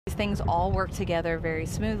things all work together very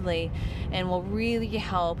smoothly and will really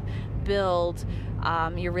help build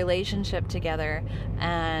your relationship together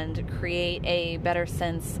and create a better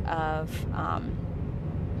sense of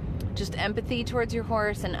just empathy towards your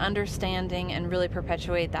horse and understanding, and really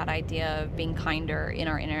perpetuate that idea of being kinder in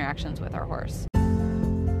our interactions with our horse.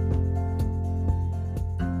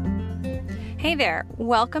 Hey there,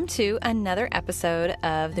 welcome to another episode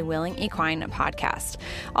of the Willing Equine podcast.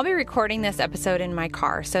 I'll be recording this episode in my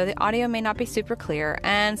car, so the audio may not be super clear,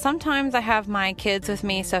 and sometimes I have my kids with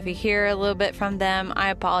me, so if you hear a little bit from them, I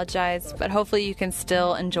apologize, but hopefully you can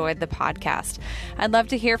still enjoy the podcast. I'd love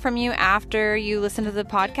to hear from you after you listen to the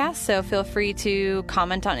podcast, so feel free to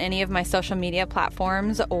comment on any of my social media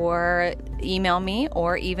platforms or email me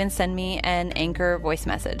or even send me an Anchor voice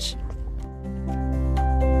message.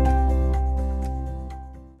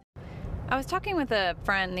 I was talking with a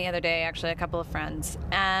friend the other day, actually a couple of friends,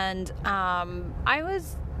 and I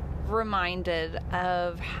was reminded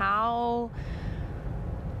of how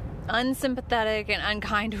unsympathetic and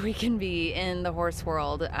unkind we can be in the horse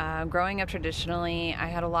world. Growing up traditionally, I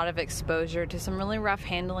had a lot of exposure to some really rough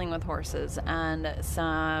handling with horses and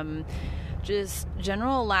some just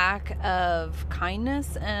general lack of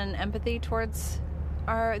kindness and empathy towards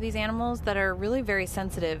these animals that are really very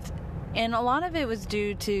sensitive. And a lot of it was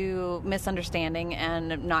due to misunderstanding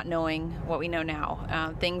and not knowing what we know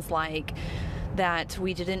now. Things like that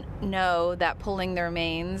we didn't know that pulling their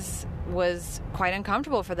manes was quite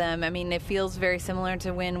uncomfortable for them. I mean, it feels very similar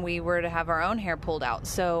to when we were to have our own hair pulled out.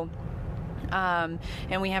 So,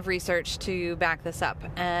 and we have research to back this up,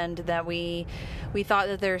 and that we thought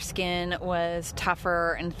that their skin was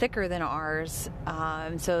tougher and thicker than ours,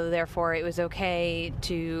 so therefore it was okay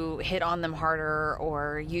to hit on them harder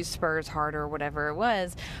or use spurs harder, whatever it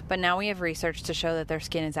was. But now we have research to show that their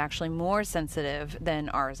skin is actually more sensitive than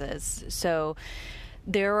ours is. So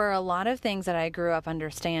there were a lot of things that I grew up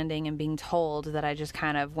understanding and being told that I just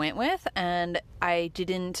kind of went with, and I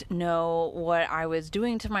didn't know what I was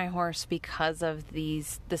doing to my horse because of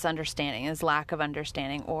this understanding, this lack of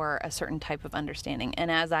understanding, or a certain type of understanding. And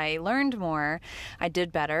as I learned more, I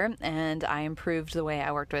did better, and I improved the way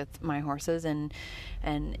I worked with my horses and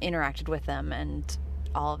interacted with them and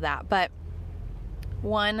all of that. But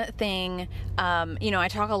one thing, I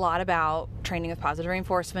talk a lot about training with positive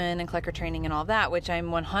reinforcement and clicker training and all of that, which I'm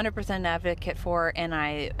 100% an advocate for, and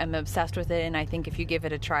I am obsessed with it, and I think if you give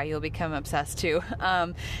it a try, you'll become obsessed too.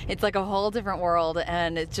 It's like a whole different world,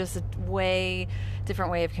 and it's just a way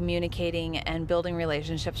different way of communicating and building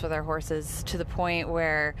relationships with our horses, to the point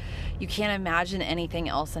where you can't imagine anything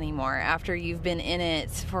else anymore. After you've been in it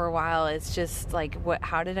for a while, it's just like,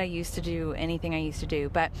 how did I used to do anything I used to do?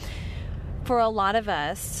 But for a lot of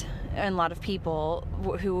us and a lot of people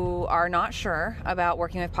who are not sure about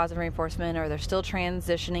working with positive reinforcement, or they're still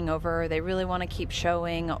transitioning over, they really want to keep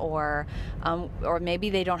showing, or maybe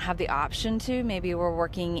they don't have the option to. Maybe we're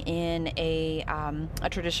working in a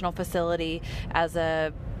traditional facility as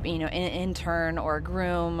an intern or a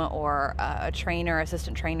groom or a trainer,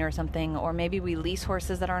 assistant trainer or something, or maybe we lease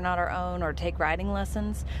horses that are not our own, or take riding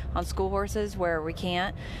lessons on school horses where we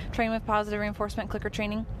can't train with positive reinforcement clicker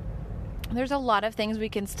training. There's a lot of things we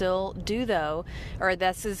can still do, though, or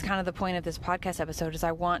this is kind of the point of this podcast episode, is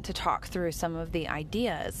I want to talk through some of the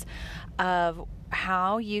ideas of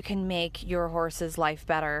how you can make your horse's life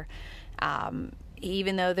better,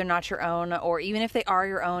 even though they're not your own, or even if they are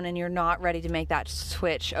your own and you're not ready to make that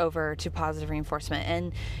switch over to positive reinforcement.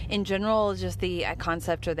 And in general, just the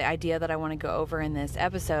concept or the idea that I want to go over in this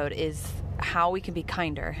episode is how we can be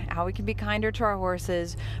kinder to our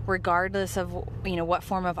horses, regardless of what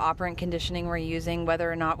form of operant conditioning we're using,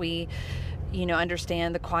 whether or not we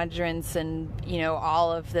understand the quadrants and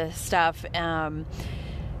all of this stuff.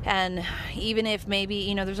 And even if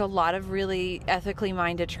maybe, there's a lot of really ethically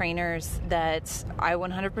minded trainers that I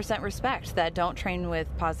 100% respect that don't train with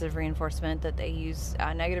positive reinforcement, that they use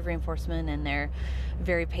negative reinforcement, and they're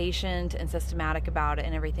very patient and systematic about it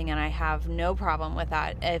and everything. And I have no problem with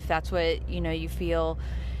that. If that's what, you feel,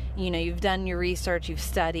 you've done your research, you've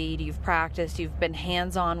studied, you've practiced, you've been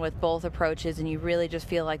hands-on with both approaches, and you really just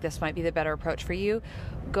feel like this might be the better approach for you,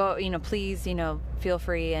 go, please, feel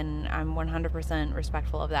free, and I'm 100%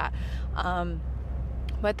 respectful of that.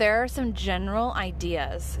 But there are some general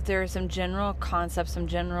ideas, there are some general concepts, some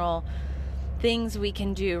general things we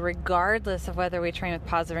can do regardless of whether we train with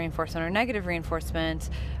positive reinforcement or negative reinforcement,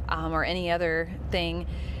 or any other thing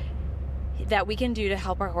that we can do to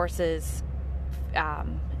help our horses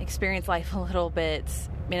experience life a little bit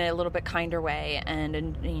in a little bit kinder way and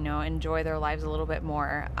enjoy their lives a little bit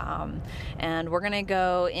more. And we're going to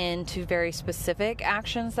go into very specific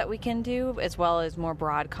actions that we can do, as well as more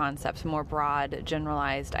broad concepts, more broad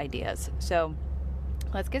generalized ideas. So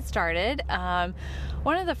let's get started.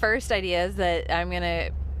 One of the first ideas that I'm going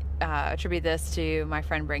to attribute this to my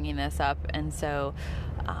friend bringing this up, and so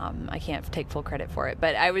I can't take full credit for it,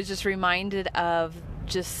 but I was just reminded of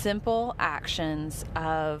just simple actions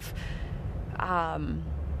of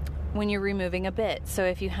when you're removing a bit. So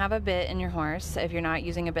if you have a bit in your horse, if you're not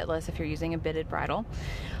using a bitless, if you're using a bitted bridle,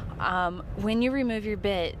 when you remove your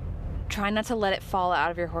bit, try not to let it fall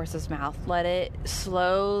out of your horse's mouth. Let it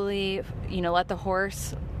slowly, let the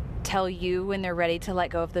horse tell you when they're ready to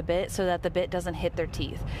let go of the bit so that the bit doesn't hit their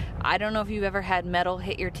teeth. I don't know if you've ever had metal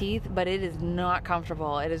hit your teeth, but it is not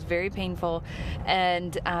comfortable. It is very painful.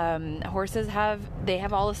 And horses have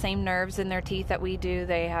all the same nerves in their teeth that we do.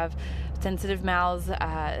 They have sensitive mouths,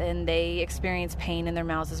 and they experience pain in their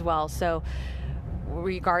mouths as well. So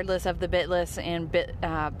regardless of the bitless and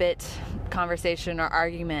bit conversation or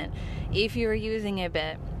argument, if you're using a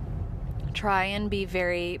bit, try and be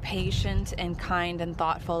very patient and kind and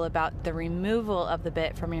thoughtful about the removal of the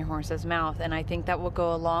bit from your horse's mouth. And I think that will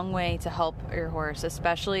go a long way to help your horse,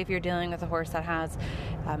 especially if you're dealing with a horse that has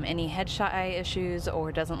any head shy issues or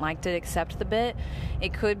doesn't like to accept the bit.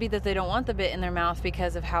 It could be that they don't want the bit in their mouth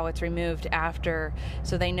because of how it's removed after.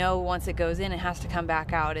 So they know once it goes in, it has to come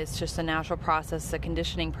back out. It's just a natural process, a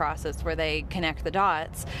conditioning process where they connect the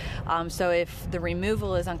dots. So if the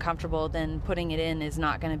removal is uncomfortable, then putting it in is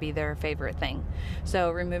not going to be their favorite thing.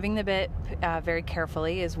 So removing the bit very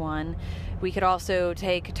carefully is one. We could also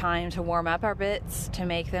take time to warm up our bits to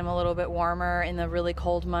make them a little bit warmer in the really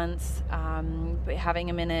cold months, having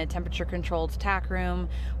them in a temperature controlled tack room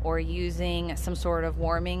or using some sort of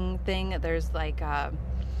warming thing. There's like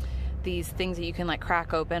these things that you can like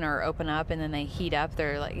crack open or open up and then they heat up.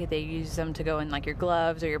 They use them to go in like your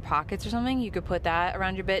gloves or your pockets or something. You could put that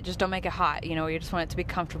around your bit. Just don't make it hot. You just want it to be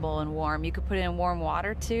comfortable and warm. You could put it in warm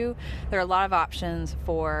water too. There are a lot of options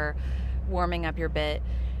for warming up your bit.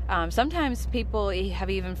 Sometimes people have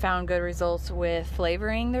even found good results with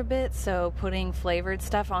flavoring their bits, so putting flavored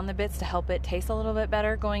stuff on the bits to help it taste a little bit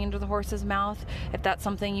better going into the horse's mouth. If that's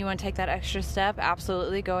something you want to take that extra step,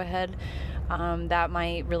 absolutely go ahead. That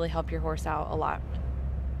might really help your horse out a lot.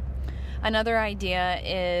 Another idea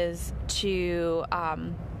is to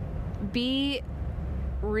be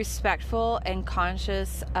respectful and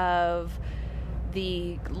conscious of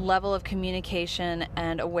the level of communication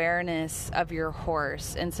and awareness of your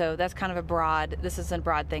horse. And so that's kind of this is a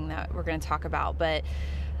broad thing that we're going to talk about, but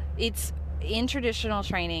it's in traditional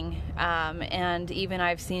training, and even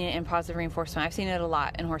I've seen it in positive reinforcement. I've seen it a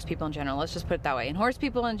lot in horse people in general. Let's just put it that way. In horse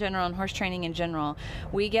people in general, and horse training in general,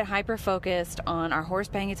 we get hyper-focused on our horse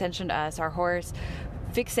paying attention to us, our horse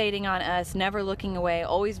fixating on us, never looking away,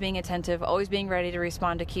 always being attentive, always being ready to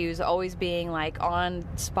respond to cues, always being like on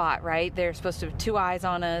spot, right? They're supposed to have two eyes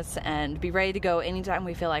on us and be ready to go anytime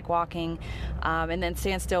we feel like walking, and then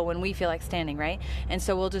stand still when we feel like standing, right? And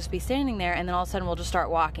so we'll just be standing there, and then all of a sudden we'll just start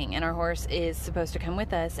walking, and our horse is supposed to come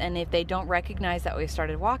with us. And if they don't recognize that we've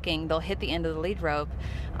started walking, they'll hit the end of the lead rope,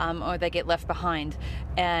 or they get left behind.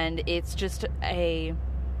 And it's just a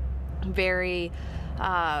very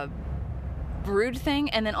rude thing,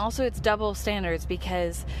 and then also it's double standards,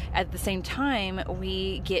 because at the same time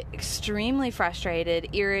we get extremely frustrated,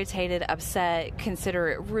 irritated, upset, consider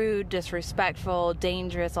it rude, disrespectful,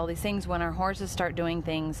 dangerous, all these things when our horses start doing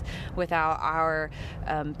things without our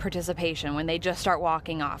participation, when they just start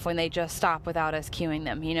walking off, when they just stop without us cueing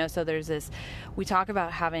them, so there's this, we talk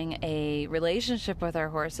about having a relationship with our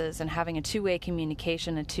horses and having a two-way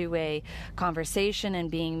communication, a two-way conversation,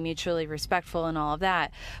 and being mutually respectful and all of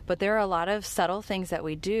that. But there are a lot of subtle things that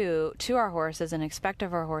we do to our horses and expect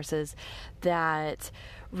of our horses that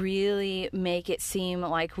really make it seem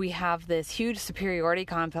like we have this huge superiority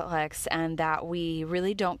complex and that we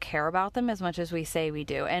really don't care about them as much as we say we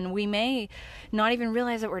do. And we may not even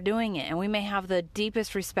realize that we're doing it, and we may have the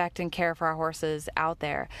deepest respect and care for our horses out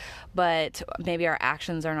there, but maybe our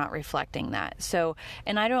actions are not reflecting that. So,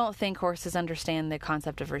 and I don't think horses understand the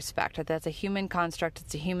concept of respect. That's a human construct,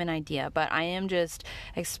 it's a human idea, but I am just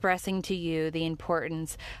expressing to you the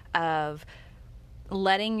importance of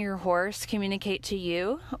letting your horse communicate to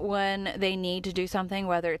you when they need to do something,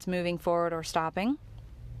 whether it's moving forward or stopping.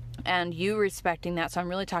 and you respecting that. So I'm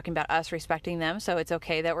really talking about us respecting them. So it's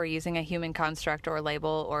okay that we're using a human construct or a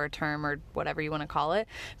label or a term or whatever you want to call it,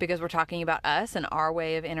 because we're talking about us and our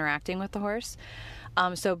way of interacting with the horse.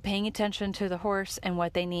 So paying attention to the horse and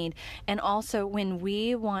what they need. And also when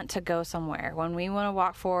we want to go somewhere, when we want to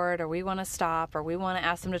walk forward or we want to stop or we want to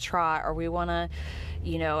ask them to trot or we want to,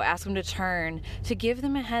 ask them to turn, to give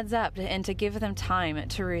them a heads up and to give them time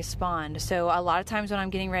to respond. So a lot of times when I'm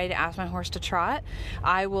getting ready to ask my horse to trot,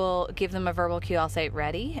 I will give them a verbal cue. I'll say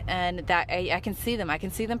ready, and that I can see them. I can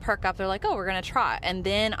see them perk up. They're like, oh, we're going to trot. And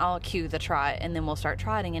then I'll cue the trot, and then we'll start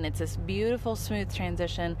trotting. And it's this beautiful, smooth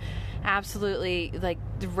transition. Absolutely, like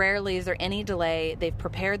rarely is there any delay. They've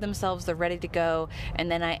prepared themselves. They're ready to go. And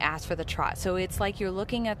then I ask for the trot. So it's like you're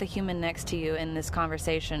looking at the human next to you in this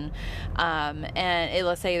conversation.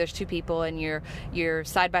 Let's say there's two people and you're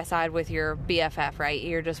side by side with your BFF, right?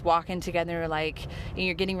 You're just walking together, like, and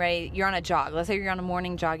you're getting ready. You're on a jog. Let's say you're on a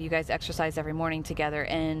morning jog. You guys exercise every morning together,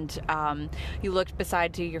 and you look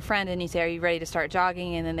beside to your friend and you say, are you ready to start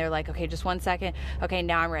jogging? And then they're like, okay, just 1 second. Okay,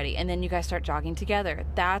 now I'm ready. And then you guys start jogging together.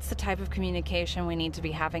 That's the type of communication we need to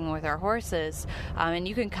be having with our horses. And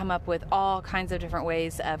you can come up with all kinds of different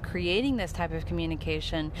ways of creating this type of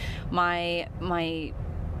communication.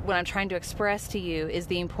 What I'm trying to express to you is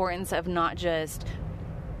the importance of not just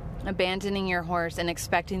abandoning your horse and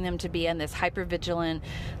expecting them to be in this hypervigilant,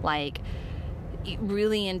 like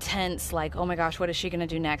really intense, like, oh my gosh, what is she going to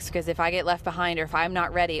do next? Because if I get left behind, or if I'm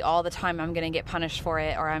not ready all the time, I'm going to get punished for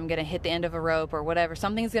it, or I'm going to hit the end of a rope or whatever.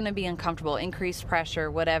 Something's going to be uncomfortable, increased pressure,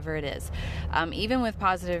 whatever it is. Even with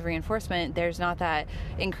positive reinforcement, there's not that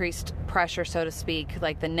increased pressure, so to speak,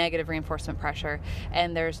 like the negative reinforcement pressure,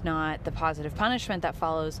 and there's not the positive punishment that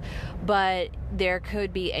follows, but there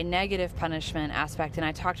could be a negative punishment aspect. And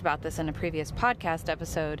I talked about this in a previous podcast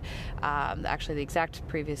episode, actually the exact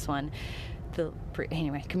previous one.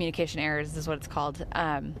 Communication errors is what it's called,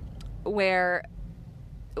 where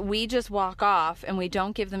we just walk off and we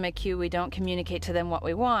don't give them a cue, we don't communicate to them what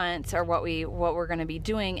we want or what we're going to be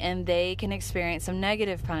doing, and they can experience some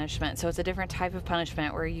negative punishment. So it's a different type of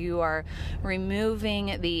punishment where you are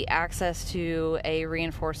removing the access to a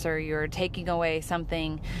reinforcer, you're taking away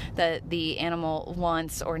something that the animal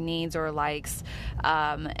wants or needs or likes,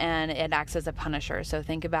 and it acts as a punisher. So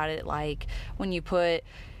think about it like when you put,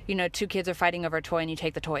 two kids are fighting over a toy and you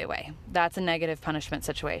take the toy away. That's a negative punishment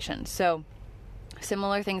situation. So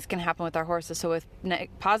similar things can happen with our horses. So with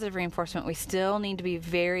positive reinforcement, we still need to be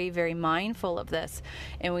very, very mindful of this.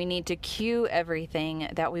 And we need to cue everything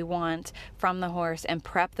that we want from the horse and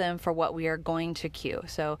prep them for what we are going to cue.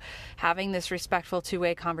 So having this respectful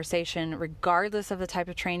two-way conversation, regardless of the type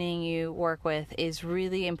of training you work with, is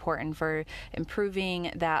really important for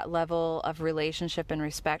improving that level of relationship and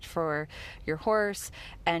respect for your horse,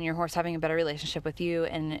 and your horse having a better relationship with you,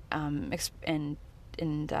 and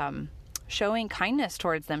showing kindness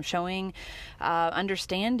towards them, showing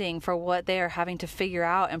understanding for what they are having to figure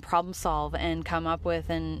out and problem solve and come up with,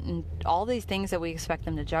 and all these things that we expect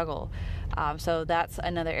them to juggle. So that's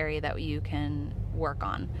another area that you can work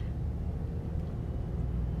on.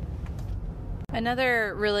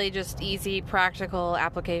 Another really just easy, practical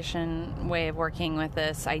application way of working with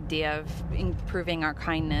this idea of improving our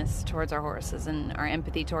kindness towards our horses and our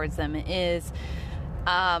empathy towards them is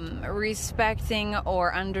respecting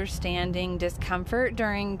or understanding discomfort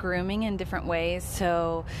during grooming in different ways.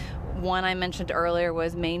 So one I mentioned earlier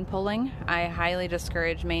was mane pulling. I highly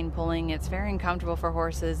discourage mane pulling. It's very uncomfortable for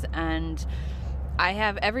horses, and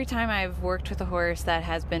every time I've worked with a horse that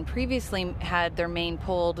has been previously had their mane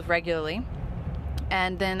pulled regularly,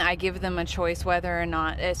 and then I give them a choice whether or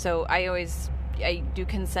not, so I do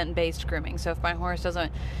consent-based grooming. So if my horse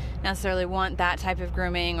doesn't necessarily want that type of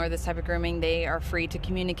grooming or this type of grooming, they are free to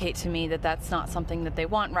communicate to me that that's not something that they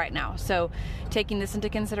want right now. So taking this into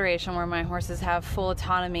consideration, where my horses have full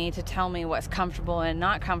autonomy to tell me what's comfortable and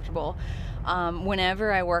not comfortable,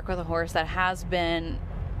 whenever I work with a horse that has been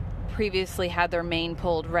previously had their mane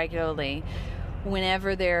pulled regularly,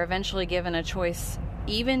 whenever they're eventually given a choice,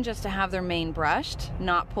 even just to have their mane brushed,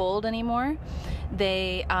 not pulled anymore,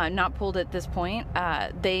 not pulled at this point,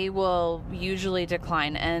 they will usually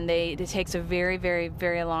decline, and it takes a very, very,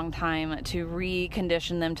 very long time to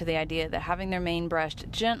recondition them to the idea that having their mane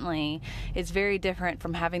brushed gently is very different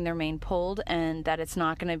from having their mane pulled, and that it's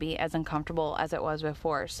not going to be as uncomfortable as it was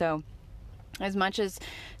before. So as much as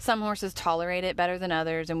some horses tolerate it better than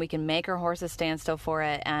others, and we can make our horses stand still for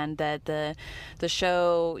it, and that the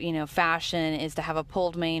show, fashion is to have a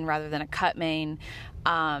pulled mane rather than a cut mane,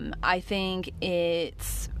 I think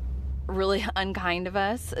it's really unkind of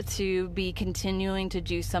us to be continuing to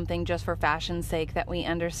do something just for fashion's sake that we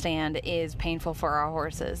understand is painful for our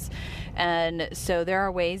horses. And so there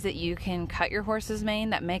are ways that you can cut your horse's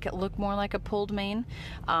mane that make it look more like a pulled mane.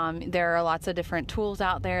 There are lots of different tools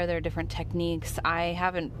out there. There are different techniques. I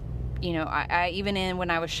haven't, I even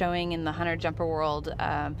when I was showing in the hunter jumper world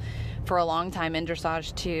for a long time in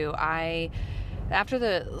dressage too,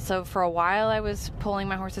 so for a while I was pulling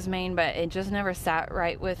my horse's mane, but it just never sat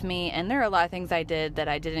right with me. And there are a lot of things I did that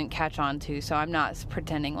I didn't catch on to, so I'm not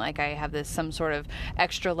pretending like I have some sort of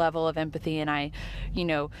extra level of empathy and I,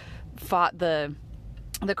 fought the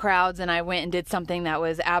crowds and I went and did something that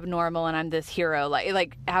was abnormal and I'm this hero.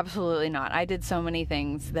 Like absolutely not. I did so many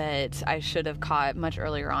things that I should have caught much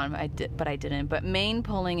earlier on, but I didn't. But mane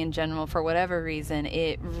pulling in general, for whatever reason,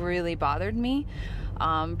 it really bothered me.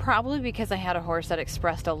 Probably because I had a horse that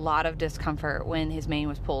expressed a lot of discomfort when his mane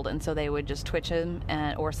was pulled, and so they would just twitch him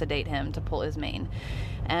or sedate him to pull his mane.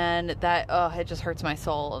 And that, it just hurts my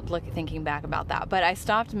soul thinking back about that. But I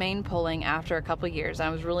stopped mane pulling after a couple of years. I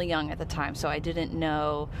was really young at the time, so I didn't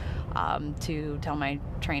know to tell my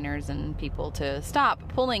trainers and people to stop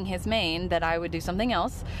pulling his mane, that I would do something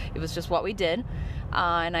else. It was just what we did,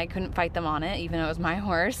 and I couldn't fight them on it, even though it was my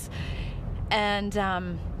horse.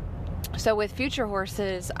 And so with future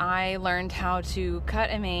horses, I learned how to cut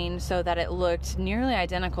a mane so that it looked nearly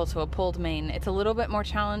identical to a pulled mane. It's a little bit more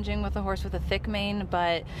challenging with a horse with a thick mane,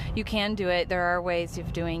 but you can do it. There are ways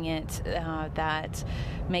of doing it that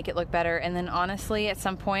make it look better. And then honestly, at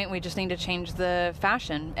some point, we just need to change the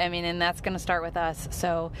fashion. And that's going to start with us.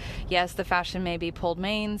 So yes, the fashion may be pulled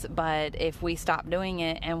manes, but if we stop doing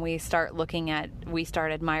it and we start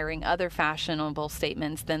admiring other fashionable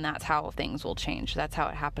statements, then that's how things will change. That's how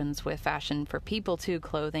it happens with fashion for people too.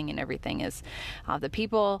 Clothing and everything is the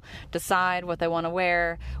people decide what they want to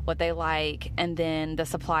wear, what they like, and then the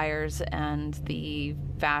suppliers and the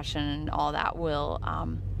fashion, all that will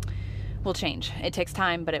change. It takes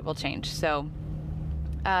time, but it will change. So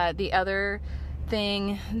the other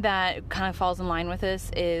thing that kind of falls in line with this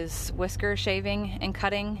is whisker shaving and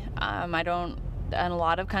cutting. In a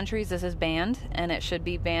lot of countries this is banned, and it should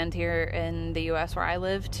be banned here in the US where I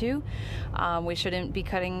live too. We shouldn't be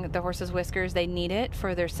cutting the horse's whiskers. They need it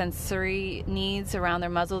for their sensory needs around their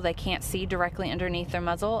muzzle. They can't see directly underneath their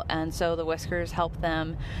muzzle, and so the whiskers help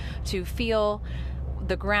them to feel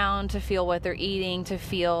the ground, to feel what they're eating, to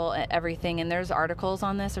feel everything. And there's articles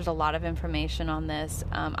on this. There's a lot of information on this.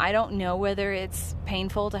 I don't know whether it's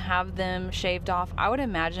painful to have them shaved off. I would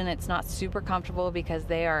imagine it's not super comfortable because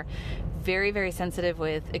they are very, very sensitive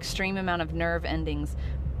with extreme amount of nerve endings.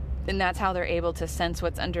 And that's how they're able to sense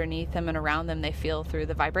what's underneath them and around them. They feel through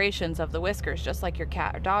the vibrations of the whiskers, just like your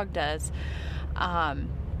cat or dog does.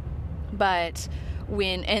 But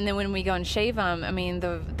when we go and shave them,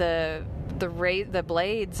 the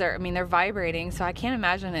blades are, they're vibrating, so I can't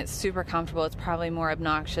imagine it's super comfortable. It's probably more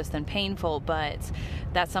obnoxious than painful, but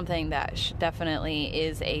that's something that definitely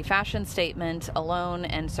is a fashion statement alone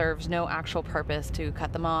and serves no actual purpose to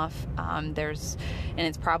cut them off. And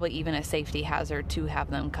it's probably even a safety hazard to have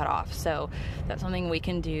them cut off. So that's something we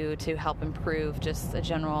can do to help improve just a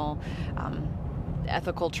general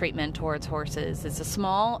ethical treatment towards horses. It's a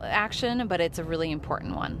small action, but it's a really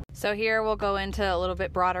important one. So here we'll go into a little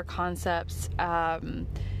bit broader concepts.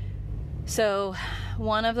 So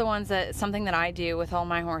one of the ones something that I do with all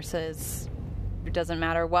my horses, it doesn't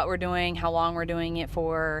matter what we're doing, how long we're doing it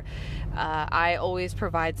for, I always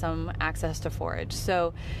provide some access to forage.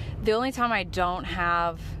 So the only time I don't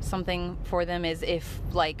have something for them is if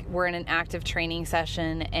we're in an active training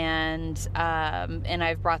session and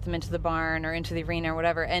I've brought them into the barn or into the arena or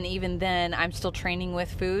whatever, and even then I'm still training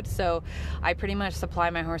with food. So I pretty much supply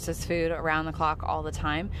my horses food around the clock all the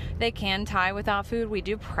time. They can tie without food. We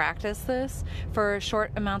do practice this for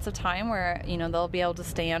short amounts of time where they'll be able to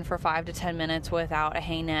stand for 5 to 10 minutes without a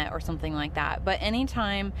hay net or something like that. But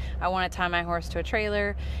anytime I want to tie my horse to a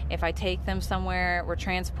trailer, if I take them somewhere, we're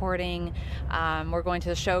transporting, we're going to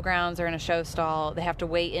the showgrounds or in a show stall, they have to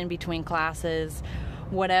wait in between classes,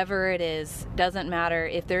 whatever it is, doesn't matter.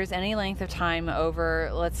 If there's any length of time over,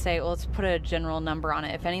 let's put a general number on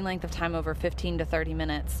it, if any length of time over 15 to 30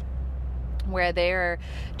 minutes where they're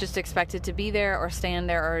just expected to be there or stand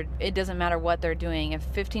there, or it doesn't matter what they're doing, if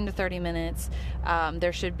 15 to 30 minutes,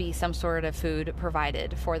 there should be some sort of food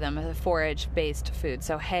provided for them, a forage-based food.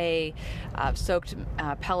 So hay, soaked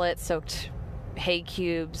pellets, soaked hay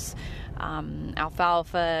cubes,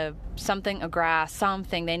 alfalfa, something, a grass,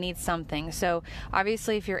 something. They need something. So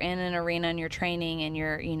obviously if you're in an arena and you're training and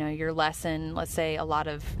your lesson, let's say a lot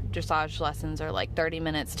of dressage lessons are like 30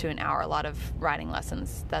 minutes to an hour, a lot of riding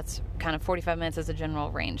lessons, that's kind of 45 minutes as a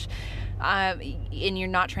general range. And you're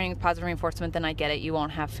not training with positive reinforcement, then I get it, you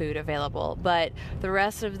won't have food available. But the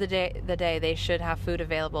rest of the day they should have food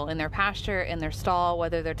available in their pasture, in their stall,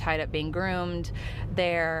 whether they're tied up being groomed.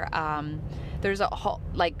 There's a whole,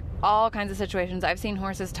 like, all kinds of situations. I've seen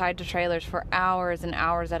horses tied to trailers for hours and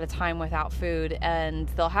hours at a time without food, and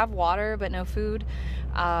they'll have water but no food.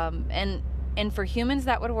 And for humans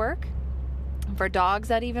that would work. For dogs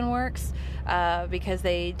that even works, because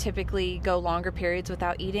they typically go longer periods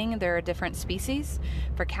without eating. They're a different species.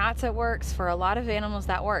 For cats it works. For a lot of animals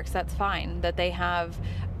that works. That's fine, that they have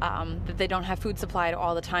that they don't have food supplied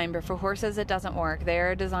all the time. But for horses it doesn't work.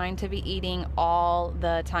 They're designed to be eating all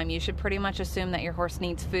the time. You should pretty much assume that your horse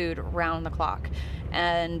needs food round the clock.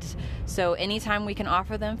 And so anytime we can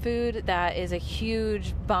offer them food, that is a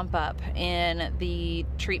huge bump up in the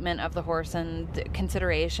treatment of the horse and the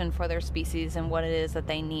consideration for their species and what it is that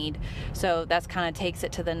they need. So that's kind of takes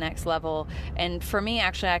it to the next level. And for me,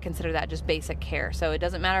 actually, I consider that just basic care. So it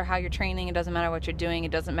doesn't matter how you're training, it doesn't matter what you're doing,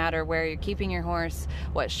 it doesn't matter where you're keeping your horse,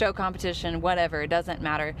 what show competition, whatever, it doesn't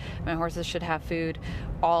matter. My horses should have food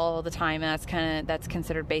all the time, and that's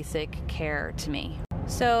considered basic care to me.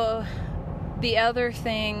 So the other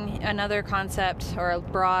thing, another concept, or a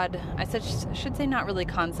broad, should say not really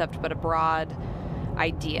concept, but a broad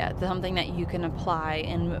idea, something that you can apply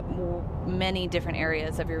in many different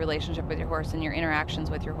areas of your relationship with your horse and your interactions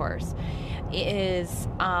with your horse, is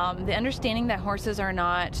the understanding that horses are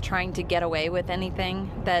not trying to get away with anything,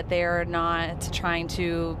 that they're not trying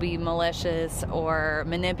to be malicious or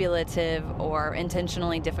manipulative or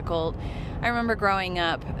intentionally difficult. I remember growing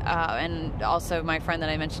up, and also my friend that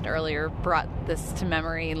I mentioned earlier brought this to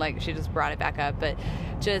memory, like she just brought it back up, but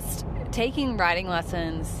just taking riding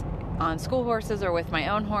lessons on school horses or with my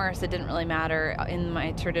own horse, it didn't really matter in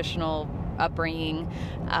my traditional upbringing.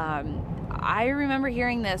 I remember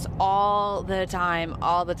hearing this all the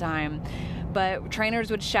time, but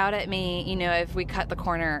trainers would shout at me, if we cut the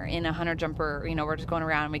corner in a hunter jumper, we're just going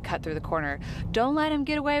around and we cut through the corner. Don't let him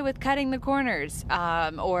get away with cutting the corners.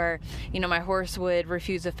 Or my horse would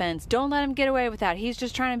refuse a fence. Don't let him get away with that. He's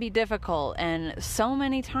just trying to be difficult. And so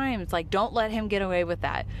many times, like, don't let him get away with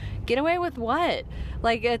that. Get away with what?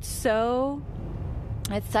 Like, it's such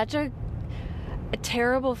a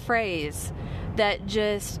terrible phrase that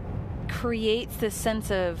just creates this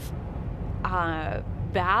sense of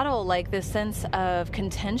battle, like this sense of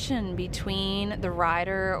contention between the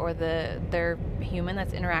rider or their human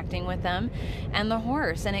that's interacting with them and the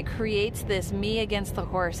horse, and it creates this me against the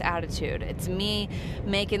horse attitude. It's me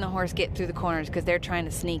making the horse get through the corners because they're trying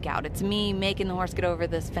to sneak out. It's me making the horse get over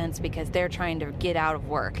this fence because they're trying to get out of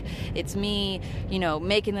work. It's me,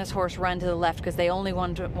 making this horse run to the left because they only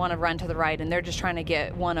want to run to the right and they're just trying to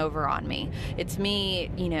get one over on me. It's me,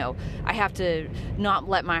 I have to not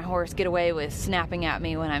let my horse get away with snapping at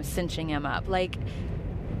me when I'm cinching him up. Like,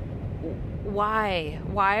 why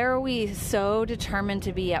are we so determined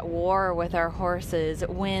to be at war with our horses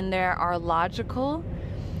when there are logical,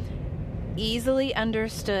 easily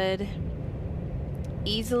understood,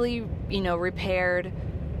 easily repaired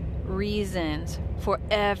reasons for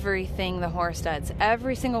everything the horse does?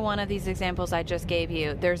 Every single one of these examples I just gave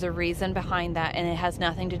you, there's a reason behind that, and it has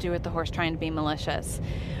nothing to do with the horse trying to be malicious.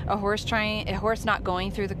 A horse not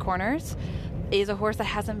going through the corners is a horse that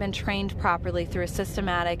hasn't been trained properly through a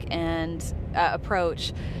systematic and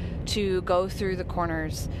approach to go through the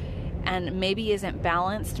corners, and maybe isn't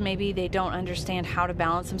balanced. Maybe they don't understand how to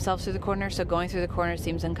balance themselves through the corners, so going through the corners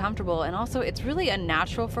seems uncomfortable. And also, it's really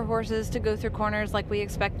unnatural for horses to go through corners like we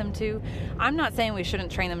expect them to. I'm not saying we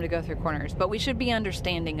shouldn't train them to go through corners, but we should be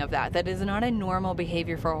understanding of that. That is not a normal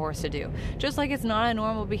behavior for a horse to do. Just like it's not a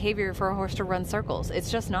normal behavior for a horse to run circles. It's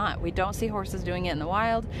just not. We don't see horses doing it in the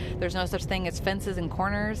wild. There's no such thing as fences and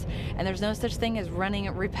corners, and there's no such thing as running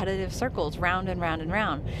repetitive circles round and round and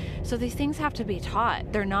round. So these things have to be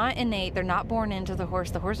taught. They're not innate. They're not born into the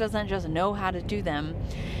horse. The horse doesn't just know how to do them,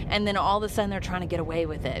 and then all of a sudden they're trying to get away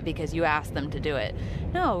with it because you asked them to do it.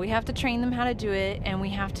 No, we have to train them how to do it, and we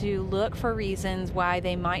have to look for reasons why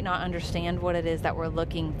they might not understand what it is that we're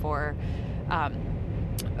looking for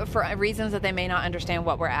reasons that they may not understand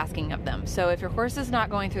what we're asking of them. So if your horse is not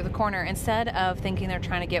going through the corner, instead of thinking they're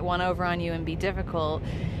trying to get one over on you and be difficult,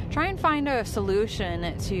 try and find a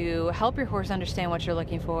solution to help your horse understand what you're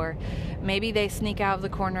looking for. Maybe they sneak out of the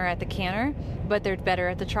corner at the canter, but they're better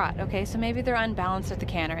at the trot. Okay, so maybe they're unbalanced at the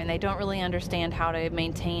canter and they don't really understand how to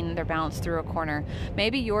maintain their balance through a corner.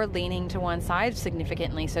 Maybe you're leaning to one side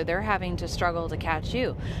significantly, so they're having to struggle to catch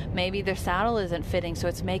you. Maybe their saddle isn't fitting, so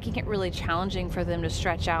it's making it really challenging for them to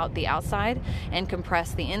stretch out the outside and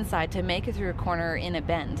compress the inside to make it through a corner in a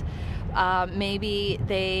bend. Maybe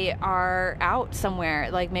they are out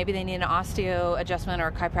somewhere, like maybe they need an osteo adjustment or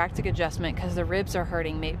a chiropractic adjustment because the ribs are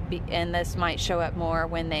hurting, maybe, and this might show up more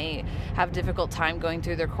when they have a difficult time going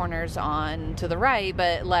through their corners on to the right,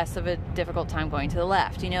 but less of a difficult time going to the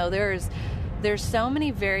left. You know, there's so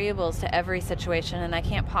many variables to every situation, and I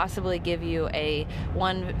can't possibly give you a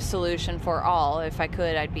one solution for all. If I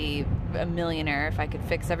could, I'd be a millionaire if I could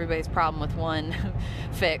fix everybody's problem with one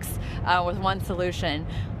fix, with one solution.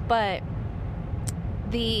 But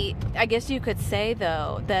I guess you could say,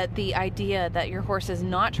 though, that the idea that your horse is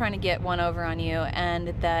not trying to get one over on you and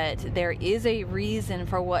that there is a reason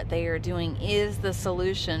for what they are doing is the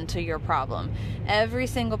solution to your problem. Every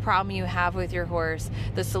single problem you have with your horse,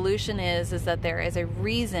 the solution is that there is a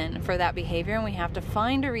reason for that behavior, and we have to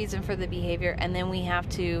find a reason for the behavior, and then we have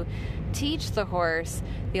to teach the horse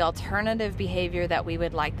the alternative behavior that we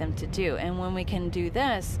would like them to do. And when we can do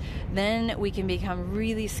this, then we can become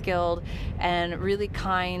really skilled and really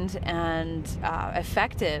kind and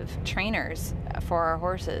effective trainers for our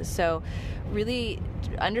horses. So really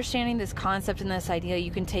understanding this concept and this idea,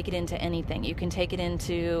 you can take it into anything. You can take it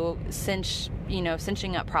into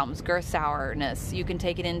cinching up problems, girth sourness. You can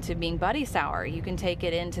take it into being buddy sour. You can take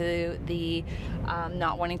it into the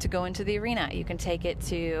not wanting to go into the arena. You can take it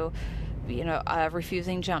to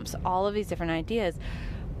refusing jumps, all of these different ideas.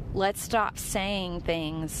 Let's stop saying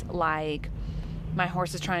things like, my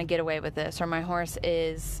horse is trying to get away with this, or my horse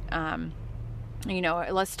is,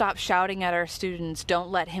 let's stop shouting at our students, don't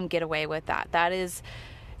let him get away with that. That is,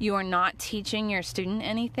 you are not teaching your student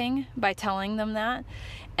anything by telling them that,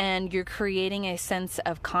 and you're creating a sense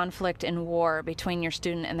of conflict and war between your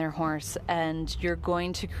student and their horse, and you're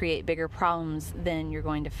going to create bigger problems than you're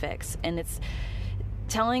going to fix. And it's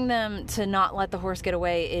telling them to not let the horse get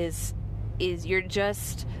away is you're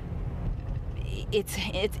just,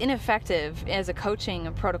 it's ineffective as a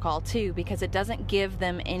coaching protocol too, because it doesn't give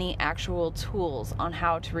them any actual tools on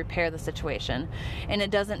how to repair the situation, and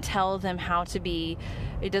it doesn't tell them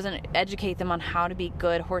it doesn't educate them on how to be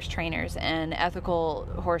good horse trainers and ethical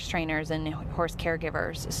horse trainers and horse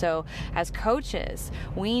caregivers. So as coaches,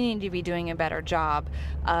 we need to be doing a better job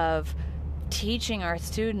of teaching our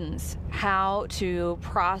students how to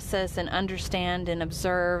process and understand and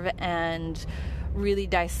observe and really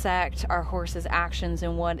dissect our horse's actions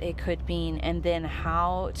and what it could mean, and then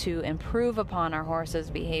how to improve upon our horse's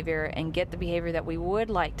behavior and get the behavior that we would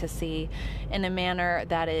like to see in a manner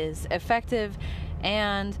that is effective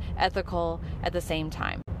and ethical at the same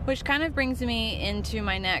time. Which kind of brings me into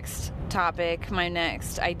my next topic. My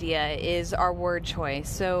next idea is our word choice.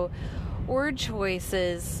 So word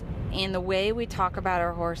choices in the way we talk about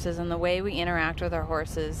our horses and the way we interact with our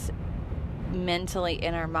horses mentally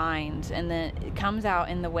in our mind, and then it comes out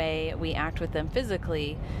in the way we act with them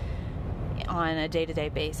physically on a day-to-day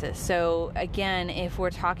basis. So again, if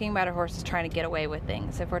we're talking about our horses trying to get away with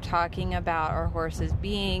things, if we're talking about our horses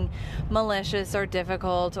being malicious or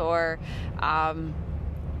difficult, or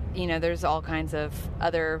there's all kinds of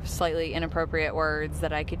other slightly inappropriate words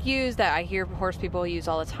that I could use that I hear horse people use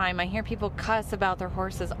all the time. I hear people cuss about their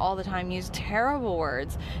horses all the time, use terrible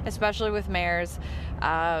words, especially with mares.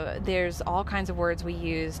 There's all kinds of words we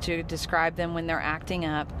use to describe them when they're acting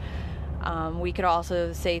up. We could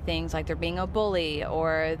also say things like they're being a bully,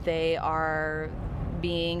 or they are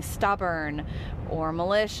being stubborn, or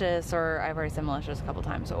malicious, or I've already said malicious a couple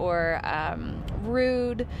times, or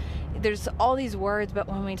rude. There's all these words, but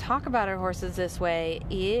when we talk about our horses this way,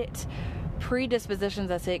 it predispositions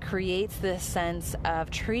us. It creates this sense of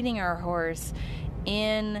treating our horse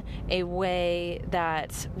in a way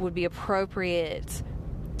that would be appropriate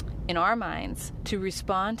in our minds to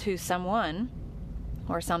respond to someone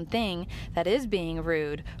or something that is being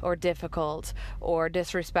rude or difficult or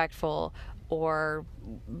disrespectful or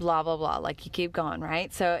blah, blah, blah, like you keep going,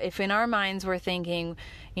 right? So if in our minds we're thinking,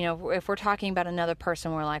 if we're talking about another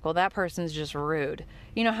person, we're like, well, that person's just rude.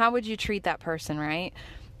 How would you treat that person, right?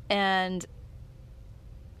 And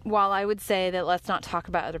while I would say that let's not talk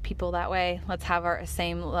about other people that way, let's have our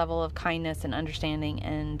same level of kindness and understanding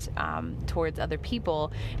and towards other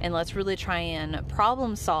people, and let's really try and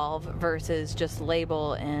problem solve versus just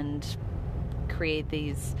label and create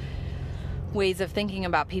these ways of thinking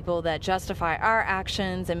about people that justify our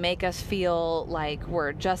actions and make us feel like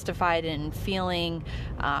we're justified in feeling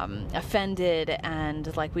offended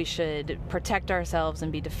and like we should protect ourselves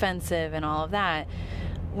and be defensive and all of that.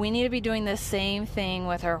 We need to be doing the same thing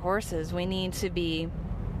with our horses. We need to be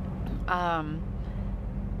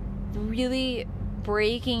really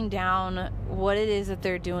breaking down what it is that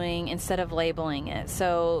they're doing instead of labeling it.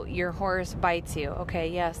 So your horse bites you. Okay,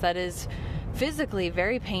 yes, that is physically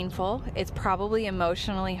very painful. It's probably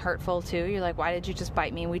emotionally hurtful too. You're like, why did you just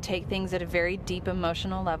bite me? We take things at a very deep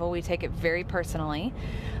emotional level. We take it very personally.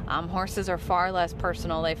 Horses are far less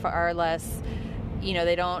personal. They are less,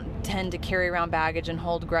 they don't tend to carry around baggage and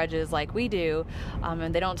hold grudges like we do,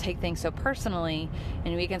 and they don't take things so personally.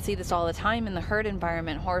 And we can see this all the time in the herd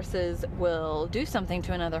environment. Horses will do something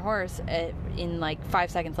to another horse, in like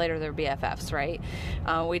 5 seconds later they're BFFs, right?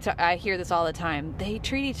 I hear this all the time. They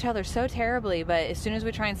treat each other so terribly, but as soon as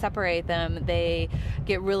we try and separate them, they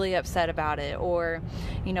get really upset about it. Or,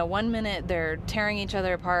 1 minute they're tearing each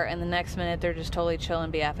other apart, and the next minute they're just totally chill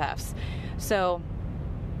and BFFs. So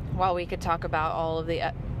while we could talk about all of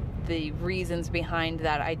the reasons behind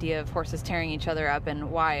that idea of horses tearing each other up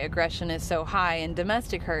and why aggression is so high in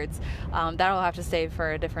domestic herds, that'll have to stay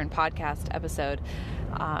for a different podcast episode.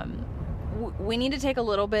 We need to take a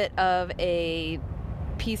little bit of a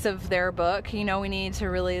piece of their book. We need to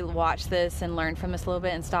really watch this and learn from this a little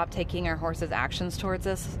bit and stop taking our horses' actions towards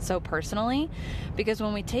us so personally, because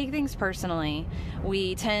when we take things personally,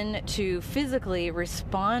 we tend to physically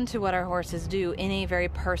respond to what our horses do in a very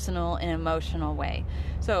personal and emotional way.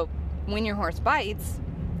 So when your horse bites,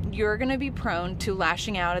 you're going to be prone to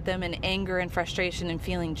lashing out at them in anger and frustration and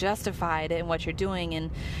feeling justified in what you're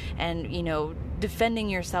doing and defending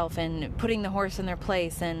yourself and putting the horse in their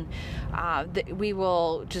place, and we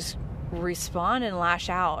will just respond and lash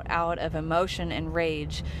out of emotion and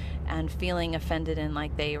rage and feeling offended and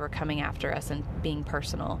like they were coming after us and being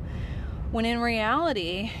personal. When in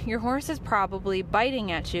reality, your horse is probably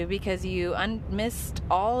biting at you because you missed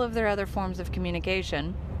all of their other forms of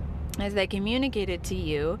communication, as they communicated to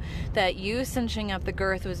you that you cinching up the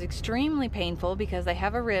girth was extremely painful because they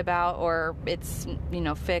have a rib out, or it's,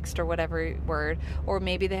 fixed, or whatever word, or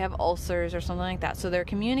maybe they have ulcers or something like that. So they're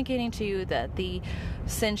communicating to you that the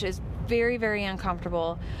cinch is very, very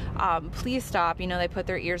uncomfortable. Please stop. They put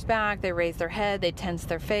their ears back, they raise their head, they tense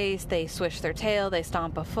their face, they swish their tail, they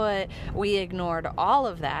stomp a foot. We ignored all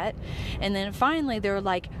of that. And then finally they're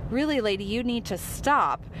like, really, lady, you need to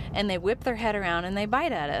stop. And they whip their head around and they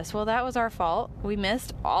bite at us. Well, that was our fault. We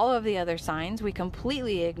missed all of the other signs. We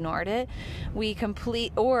completely ignored it. We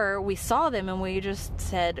saw them and we just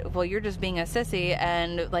said, well, you're just being a sissy,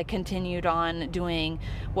 and continued on doing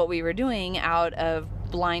what we were doing out of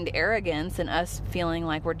blind arrogance and us feeling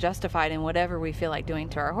like we're justified in whatever we feel like doing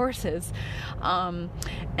to our horses.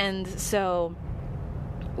 And so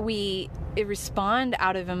we respond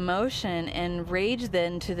out of emotion and rage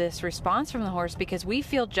then to this response from the horse because we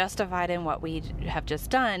feel justified in what we have just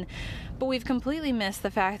done, but we've completely missed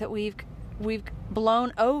the fact that we've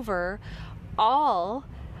blown over all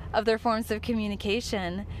of their forms of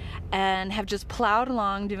communication and have just plowed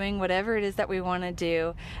along doing whatever it is that we want to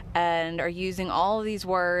do, and are using all of these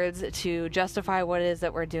words to justify what it is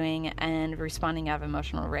that we're doing and responding out of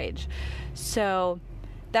emotional rage. So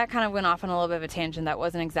that kind of went off on a little bit of a tangent. That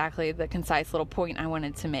wasn't exactly the concise little point I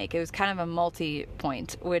wanted to make. It was kind of a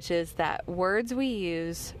multi-point, which is that words we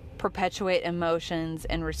use perpetuate emotions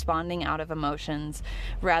and responding out of emotions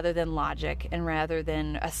rather than logic, and rather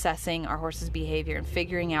than assessing our horse's behavior and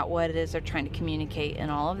figuring out what it is they're trying to communicate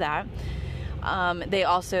and all of that. They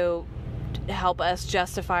also help us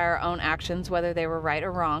justify our own actions, whether they were right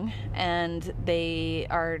or wrong, and they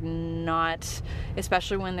are not,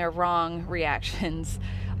 especially when they're wrong reactions,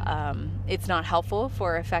 it's not helpful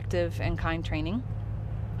for effective and kind training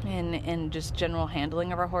and just general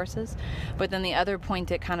handling of our horses. But then the other point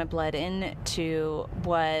it kind of bled into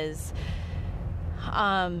was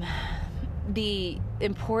the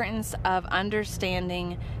importance of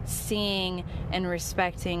understanding, seeing, and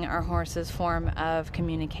respecting our horse's form of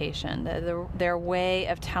communication, their way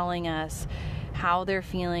of telling us how they're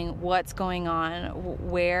feeling, what's going on,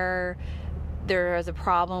 where there is a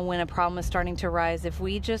problem, when a problem is starting to rise. If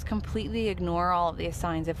we just completely ignore all of these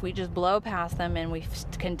signs, if we just blow past them and we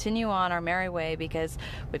continue on our merry way because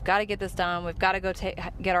we've got to get this done, we've got to go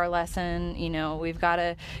get our lesson, we've got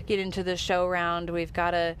to get into the show round, we've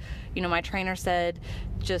got to, my trainer said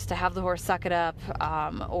just to have the horse suck it up,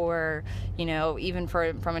 or even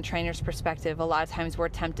from a trainer's perspective, a lot of times we're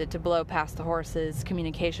tempted to blow past the horse's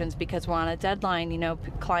communications because we're on a deadline.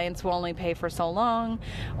 Clients will only pay for so long,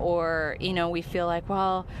 or we feel like,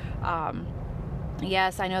 well,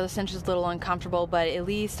 yes, I know the cinch is a little uncomfortable, but at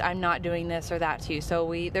least I'm not doing this or that to you.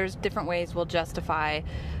 So there's different ways we'll justify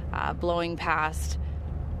blowing past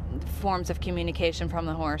forms of communication from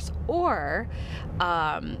the horse, or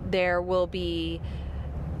there will be,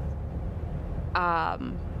 or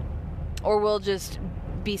we'll just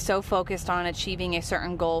be so focused on achieving a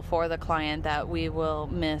certain goal for the client that we will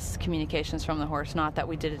miss communications from the horse. Not that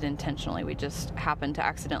we did it intentionally, we just happened to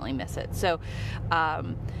accidentally miss it. So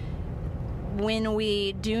when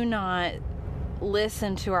we do not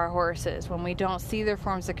listen to our horses, when we don't see their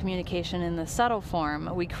forms of communication in the subtle form,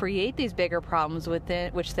 we create these bigger problems with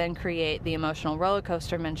it, which then create the emotional roller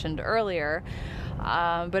coaster mentioned earlier.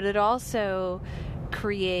 But it also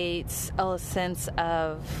creates a sense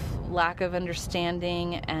of lack of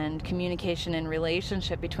understanding and communication and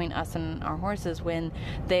relationship between us and our horses when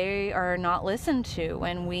they are not listened to,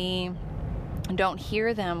 when we don't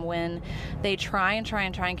hear them, when they try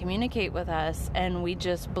and communicate with us and we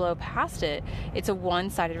just blow past it. It's a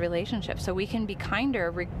one-sided relationship. So we can be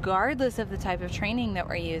kinder regardless of the type of training that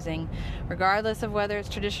we're using, regardless of whether it's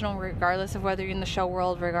traditional, regardless of whether you're in the show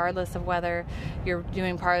world, regardless of whether you're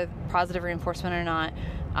doing part of positive reinforcement or not,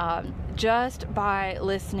 just by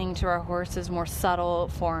listening to our horses' more subtle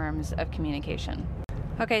forms of communication.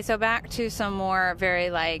 Okay, so back to some more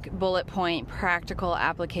very bullet point practical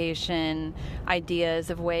application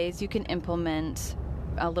ideas of ways you can implement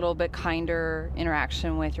a little bit kinder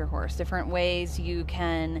interaction with your horse. Different ways you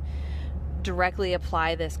can directly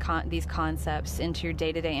apply these concepts into your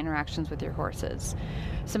day-to-day interactions with your horses.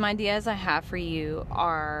 Some ideas I have for you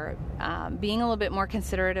are being a little bit more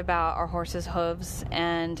considerate about our horses' hooves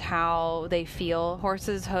and how they feel.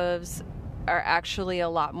 Horses' hooves are actually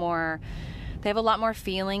they have a lot more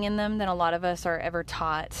feeling in them than a lot of us are ever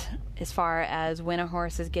taught as far as when a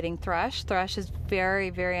horse is getting threshed. Thresh is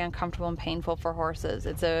very, very uncomfortable and painful for horses.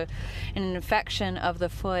 It's an infection of the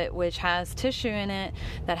foot which has tissue in it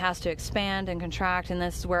that has to expand and contract, and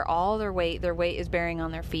this is where all their weight is bearing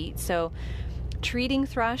on their feet. So treating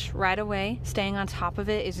thrush right away, staying on top of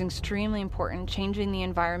it, is extremely important. Changing the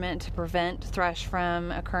environment to prevent thrush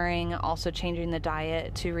from occurring, also changing the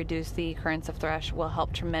diet to reduce the occurrence of thrush will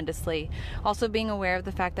help tremendously. Also being aware of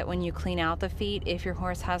the fact that when you clean out the feet, if your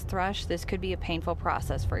horse has thrush, this could be a painful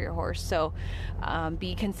process for your horse. So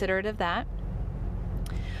be considerate of that.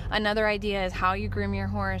 Another idea is how you groom your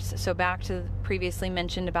horse. So back to previously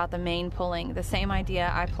mentioned about the mane pulling, the same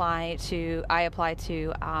idea I apply to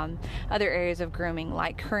other areas of grooming,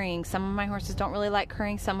 like currying. Some of my horses don't really like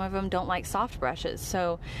currying, some of them don't like soft brushes.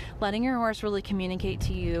 So letting your horse really communicate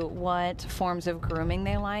to you what forms of grooming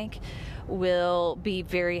they like will be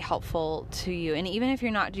very helpful to you. And even if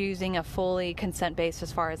you're not using a fully consent based,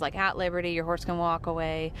 as far as at liberty, your horse can walk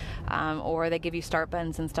away, or they give you start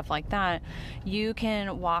buttons and stuff like that, you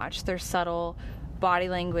can watch their subtle body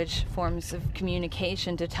language forms of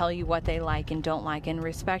communication to tell you what they like and don't like, and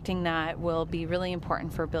respecting that will be really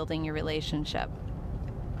important for building your relationship.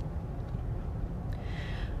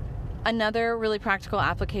 Another really practical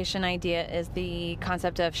application idea is the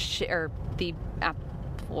concept of the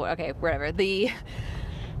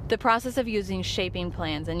process of using shaping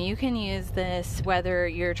plans. And you can use this whether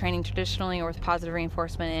you're training traditionally or with positive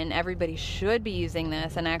reinforcement, and everybody should be using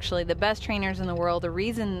this. And actually the best trainers in the world, the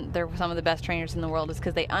reason they're some of the best trainers in the world is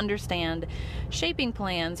because they understand shaping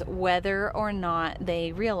plans whether or not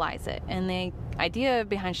they realize it. And the idea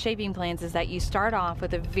behind shaping plans is that you start off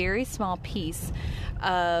with a very small piece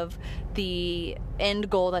of the end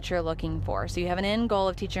goal that you're looking for. So you have an end goal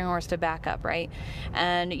of teaching a horse to back up, right?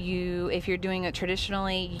 And if you're doing it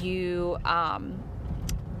traditionally, you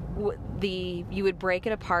would break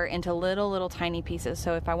it apart into little tiny pieces.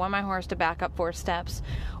 So if I want my horse to back up 4 steps,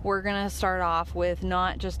 we're going to start off with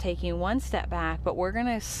not just taking 1 step back, but we're going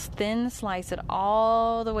to thin slice it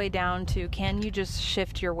all the way down to, can you just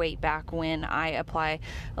shift your weight back when I apply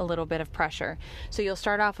a little bit of pressure? So you'll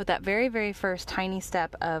start off with that very, very first tiny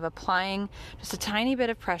step of applying just a tiny bit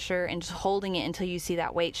of pressure and just holding it until you see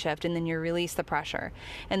that weight shift, and then you release the pressure.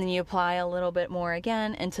 And then you apply a little bit more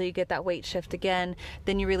again until you get that weight shift again,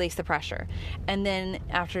 then you release the pressure. And then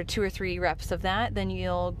after 2 or 3 reps of that, then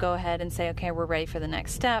you'll go ahead and say, okay, we're ready for the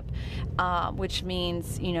next step, which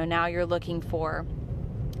means, now you're looking for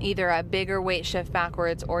either a bigger weight shift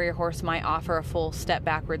backwards, or your horse might offer a full step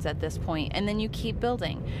backwards at this point, and then you keep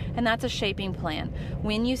building. And that's a shaping plan.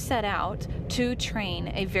 When you set out to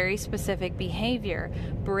train a very specific behavior,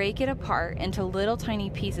 break it apart into little tiny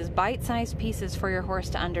pieces, bite-sized pieces for your horse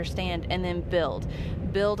to understand, and then build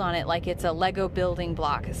on it like it's a Lego building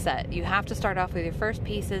block set. You have to start off with your first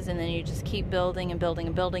pieces, and then you just keep building and building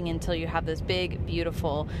and building until you have this big,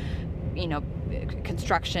 beautiful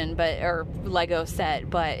construction, or Lego set,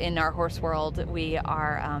 but in our horse world, we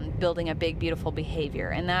are building a big, beautiful behavior.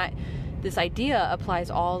 And this idea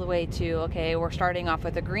applies all the way to, okay, we're starting off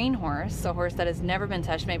with a green horse, a horse that has never been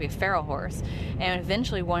touched, maybe a feral horse, and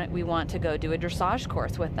eventually we want to go do a dressage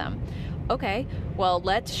course with them. Okay, well,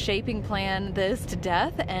 let's shaping plan this to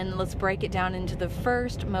death, and let's break it down into the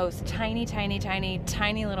first, most tiny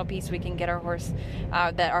little piece we can get our horse,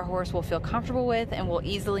 that our horse will feel comfortable with and will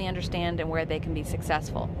easily understand, and where they can be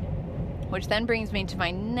successful. Which then brings me to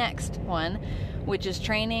my next one, which is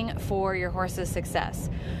training for your horse's success.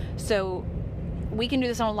 So we can do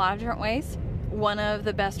this in a lot of different ways. One of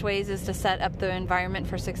the best ways is to set up the environment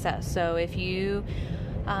for success. So if you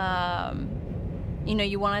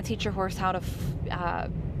you want to teach your horse how to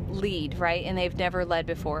lead, right? And they've never led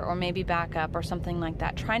before, or maybe back up or something like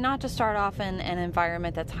that. Try not to start off in an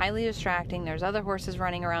environment that's highly distracting. There's other horses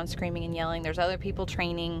running around screaming and yelling. There's other people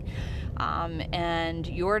training, and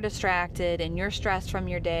you're distracted and you're stressed from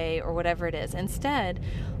your day or whatever it is. Instead,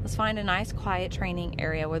 let's find a nice quiet training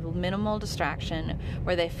area with minimal distraction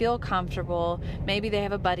where they feel comfortable. Maybe they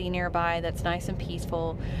have a buddy nearby that's nice and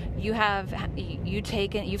peaceful. You've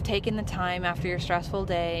taken the time after your stressful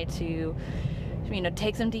day to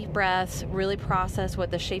take some deep breaths, really process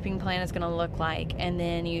what the shaping plan is going to look like, and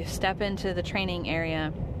then you step into the training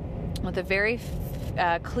area with a very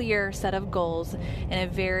clear set of goals and a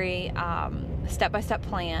very step-by-step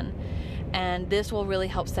plan. And this will really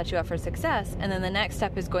help set you up for success. And then the next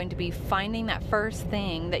step is going to be finding that first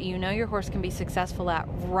thing that your horse can be successful at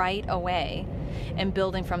right away and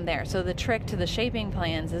building from there. So the trick to the shaping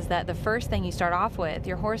plans is that the first thing you start off with,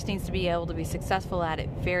 your horse needs to be able to be successful at it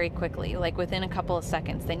very quickly. Like within a couple of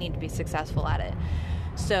seconds, they need to be successful at it.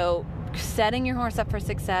 So setting your horse up for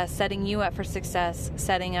success, setting you up for success,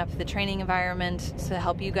 setting up the training environment to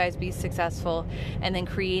help you guys be successful, and then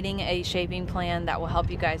creating a shaping plan that will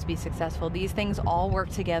help you guys be successful. These things all work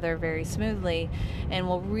together very smoothly and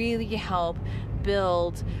will really help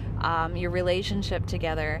build your relationship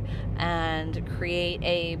together and create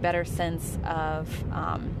a better sense of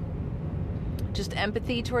just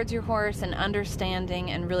empathy towards your horse and understanding,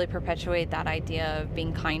 and really perpetuate that idea of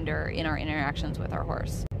being kinder in our interactions with our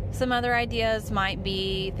horse. Some other ideas might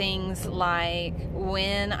be things like,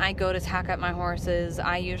 when I go to tack up my horses,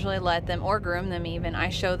 I usually let them, or groom them even, I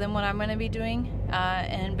show them what I'm going to be doing,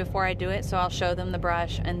 and before I do it, so I'll show them the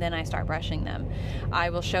brush and then I start brushing them.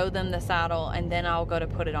 I will show them the saddle and then I'll go to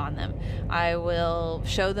put it on them. I will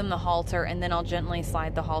show them the halter and then I'll gently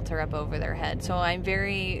slide the halter up over their head. So I'm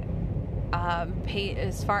very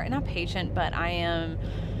not patient, but I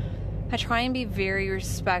try and be very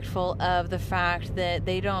respectful of the fact that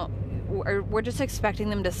we're just expecting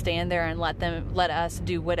them to stand there and let us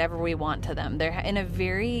do whatever we want to them. They're in a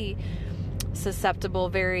very susceptible,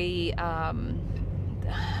 very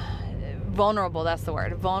vulnerable, that's the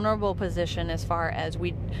word, vulnerable position, as far as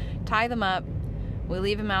we tie them up, we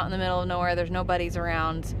leave them out in the middle of nowhere, there's no buddies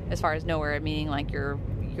around, as far as nowhere, meaning like your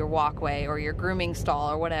walkway or your grooming stall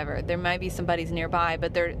or whatever. There might be some buddies nearby,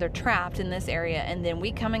 but they're trapped in this area, and then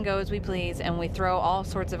we come and go as we please, and we throw all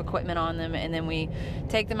sorts of equipment on them, and then we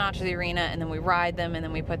take them out to the arena, and then we ride them, and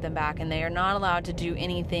then we put them back, and they are not allowed to do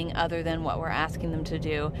anything other than what we're asking them to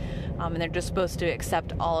do, and they're just supposed to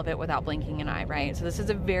accept all of it without blinking an eye, right? So this is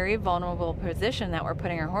a very vulnerable position that we're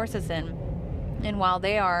putting our horses in, and while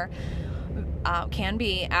they can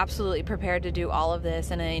be absolutely prepared to do all of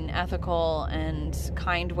this in an ethical and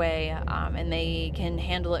kind way, and they can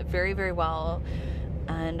handle it very, very well.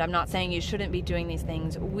 And I'm not saying you shouldn't be doing these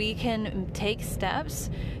things. We can take steps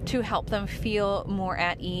to help them feel more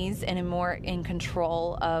at ease and more in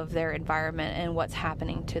control of their environment and what's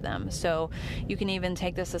happening to them. So you can even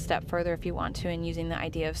take this a step further if you want to, in using the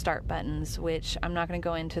idea of start buttons, which I'm not going to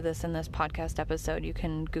go into this in this podcast episode. You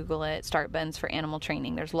can Google it, start buttons for animal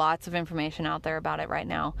training. There's lots of information out there about it right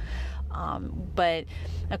now. But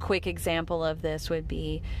a quick example of this would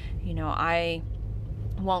be, I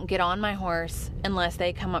won't get on my horse unless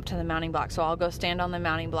they come up to the mounting block. So I'll go stand on the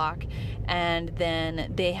mounting block, and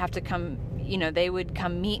then they have to come, they would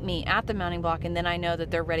come meet me at the mounting block, and then I know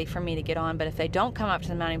that they're ready for me to get on. But if they don't come up to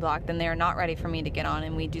the mounting block, then they're not ready for me to get on,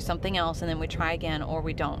 and we do something else, and then we try again, or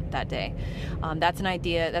we don't that day. That's an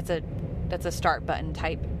idea. That's a start button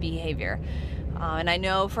type behavior. And I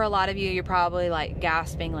know for a lot of you, you're probably like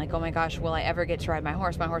gasping, like, oh my gosh, will I ever get to ride my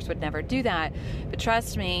horse? My horse would never do that. But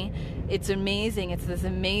trust me, it's amazing. It's this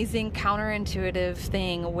amazing counterintuitive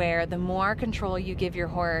thing where the more control you give your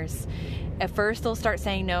horse, At first they'll start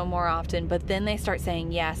saying no more often, but then they start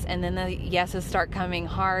saying yes, and then the yeses start coming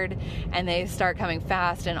hard, and they start coming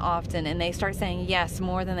fast and often, and they start saying yes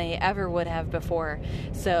more than they ever would have before.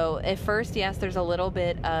 So at first, yes, there's a little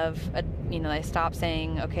bit of they stop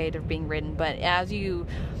saying okay to being ridden, but as you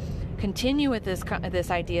continue with this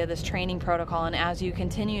idea, this training protocol, and as you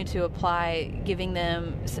continue to apply giving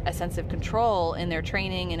them a sense of control in their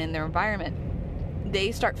training and in their environment,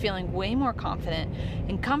 they start feeling way more confident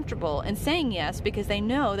and comfortable and saying yes, because they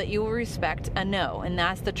know that you will respect a no. And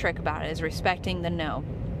that's the trick about it, is respecting the no.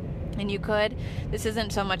 And this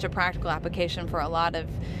isn't so much a practical application for a lot of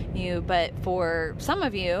you, but for some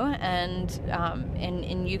of you, and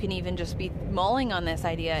you can even just be mulling on this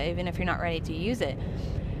idea even if you're not ready to use it.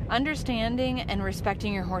 Understanding and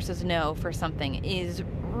respecting your horse's no for something is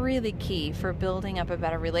really key for building up a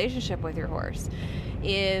better relationship with your horse.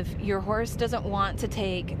 If your horse doesn't want to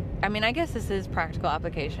take, I guess this is practical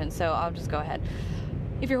application, so I'll just go ahead.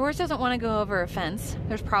 If your horse doesn't want to go over a fence,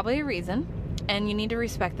 there's probably a reason, and you need to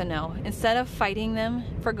respect the no. Instead of fighting them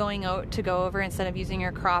for going out to go over, instead of using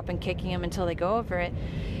your crop and kicking them until they go over it,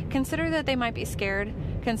 consider that they might be scared.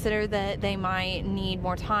 Consider that they might need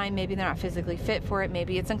more time. Maybe they're not physically fit for it.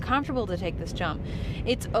 Maybe it's uncomfortable to take this jump.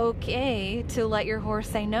 It's okay to let your horse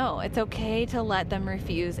say no. It's okay to let them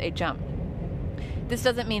refuse a jump. This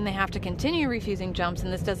doesn't mean they have to continue refusing jumps,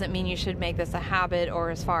 and this doesn't mean you should make this a habit, or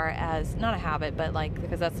as far as, not a habit, but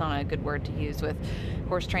because that's not a good word to use with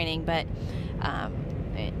horse training, but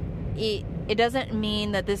it doesn't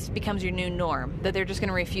mean that this becomes your new norm, that they're just going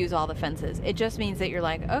to refuse all the fences. It just means that you're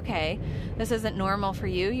like, okay, this isn't normal for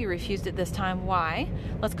you. You refused it this time. Why?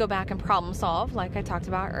 Let's go back and problem solve, like I talked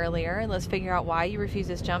about earlier. Let's figure out why you refuse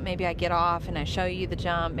this jump. Maybe I get off and I show you the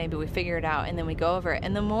jump. Maybe we figure it out, and then we go over it.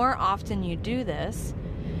 And the more often you do this,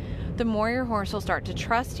 the more your horse will start to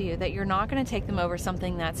trust you, that you're not going to take them over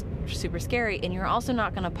something that's super scary, and you're also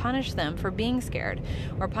not going to punish them for being scared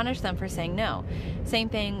or punish them for saying no. Same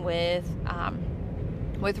thing with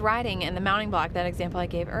riding and the mounting block, that example I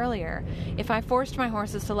gave earlier. If I forced my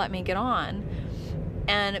horses to let me get on,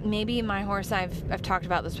 and maybe my horse, I've talked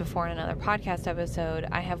about this before in another podcast episode.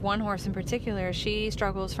 I have one horse in particular. She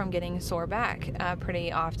struggles from getting sore back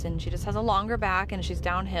pretty often. She just has a longer back, and she's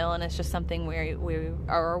downhill, and it's just something we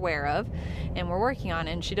are aware of and we're working on.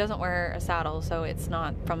 And she doesn't wear a saddle, so it's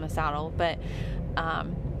not from a saddle. But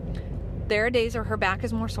there are days where her back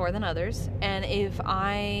is more sore than others. And if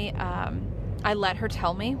I let her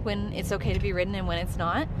tell me when it's okay to be ridden and when it's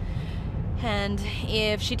not. And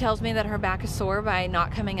if she tells me that her back is sore by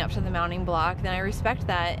not coming up to the mounting block, then I respect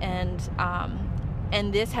that. And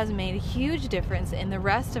this has made a huge difference in the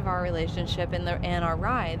rest of our relationship and our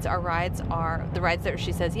rides. Our rides are the rides that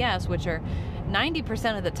she says yes, which are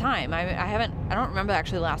 90% of the time. I don't remember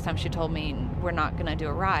actually the last time she told me we're not going to do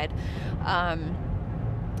a ride.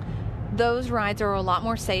 Those rides are a lot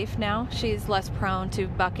more safe now. She's less prone to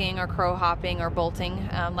bucking or crow hopping or bolting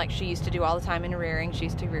like she used to do all the time in rearing. She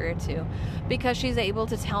used to rear too, because she's able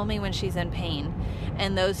to tell me when she's in pain.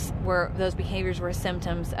 And those behaviors were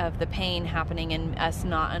symptoms of the pain happening and us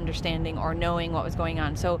not understanding or knowing what was going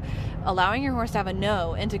on. So allowing your horse to have a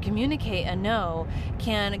no and to communicate a no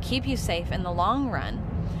can keep you safe in the long run,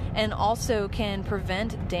 and also can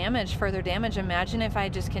prevent further damage. Imagine if I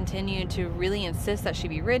just continued to really insist that she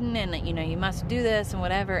be ridden and that, you must do this and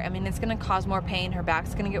whatever. It's going to cause more pain. Her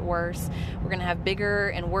back's going to get worse. We're going to have bigger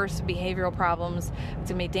and worse behavioral problems.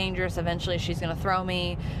 It's going to be dangerous. Eventually she's going to throw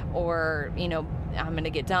me, or, I'm going to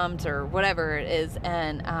get dumped or whatever it is.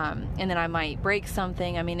 And then I might break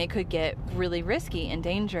something. It could get really risky and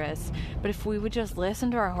dangerous. But if we would just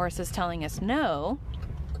listen to our horses telling us no,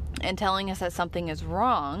 and telling us that something is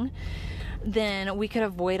wrong, then we could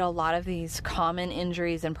avoid a lot of these common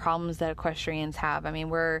injuries and problems that equestrians have.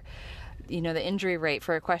 The injury rate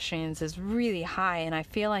for equestrians is really high, and I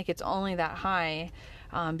feel like it's only that high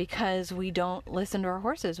because we don't listen to our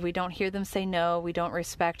horses. We don't hear them say no. We don't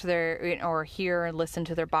respect or hear and listen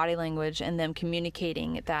to their body language and them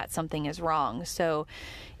communicating that something is wrong. So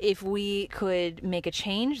if we could make a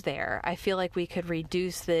change there, I feel like we could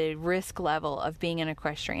reduce the risk level of being an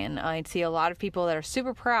equestrian. I see a lot of people that are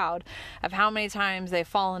super proud of how many times they've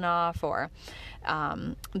fallen off, or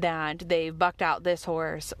that they've bucked out this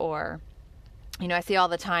horse, or I see all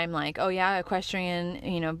the time like, oh yeah, equestrian,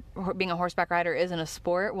 being a horseback rider isn't a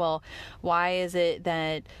sport. Well, why is it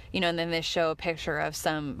that, and then they show a picture of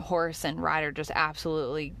some horse and rider just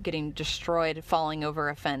absolutely getting destroyed, falling over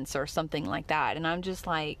a fence or something like that. And I'm just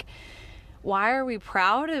like, why are we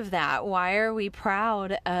proud of that? Why are we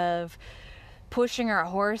proud of pushing our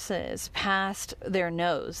horses past their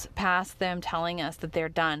nose, past them telling us that they're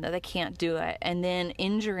done, that they can't do it, and then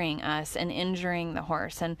injuring us and injuring the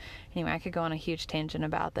horse. And anyway, I could go on a huge tangent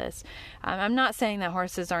about this. I'm not saying that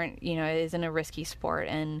horses aren't, it isn't a risky sport,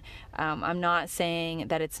 and I'm not saying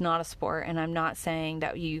that it's not a sport, and I'm not saying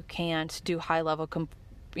that you can't do high-level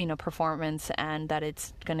performance and that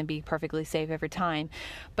it's going to be perfectly safe every time.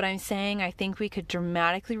 But I'm saying I think we could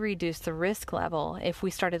dramatically reduce the risk level if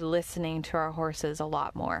we started listening to our horses a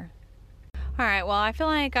lot more. All right, well, I feel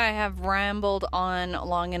like I have rambled on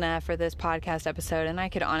long enough for this podcast episode, and I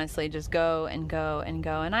could honestly just go and go and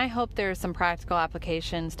go. And I hope there's some practical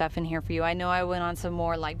application stuff in here for you. I know I went on some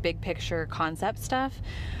more like big picture concept stuff,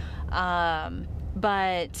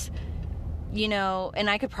 but and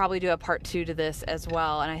I could probably do a part 2 to this as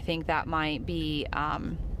well. And I think that might be,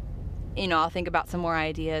 I'll think about some more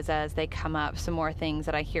ideas as they come up, some more things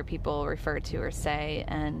that I hear people refer to or say.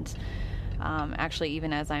 And actually,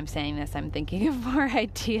 even as I'm saying this, I'm thinking of more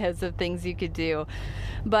ideas of things you could do.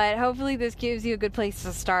 But hopefully this gives you a good place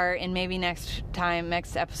to start. And maybe next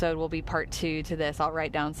episode will be part 2 to this. I'll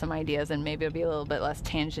write down some ideas and maybe it'll be a little bit less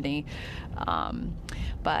tangenty.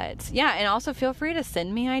 But yeah, and also feel free to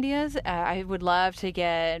send me ideas. I would love to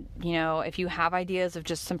get, if you have ideas of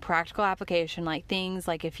just some practical application, like things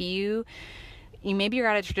like if maybe you're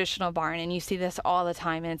at a traditional barn and you see this all the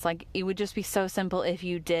time, and it's like, it would just be so simple if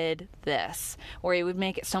you did this, or it would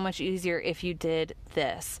make it so much easier if you did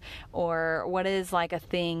this, or what is like a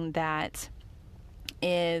thing that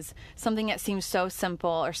is something that seems so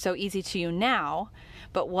simple or so easy to you now,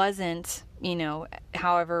 but wasn't,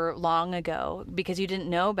 however long ago, because you didn't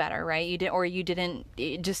know better, right?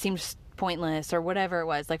 It just seemed pointless or whatever it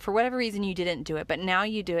was. Like for whatever reason you didn't do it, but now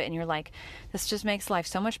you do it and you're like, this just makes life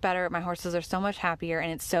so much better. My horses are so much happier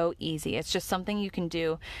and it's so easy. It's just something you can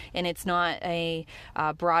do, and it's not a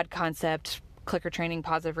broad concept, clicker training,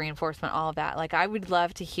 positive reinforcement, all of that. Like I would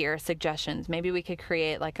love to hear suggestions. Maybe we could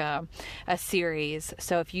create like a series.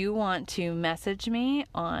 So if you want to message me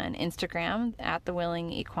on Instagram at The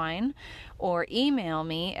Willing Equine, or email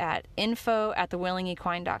me at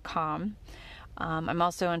info@thewillingequine.com. I'm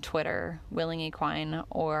also on Twitter, Willing Equine,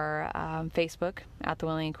 or Facebook at The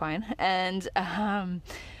Willing Equine. And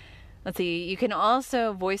let's see, you can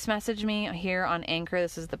also voice message me here on Anchor.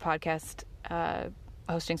 This is the podcast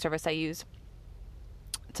hosting service I use.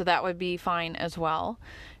 So that would be fine as well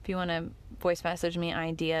if you want to voice message me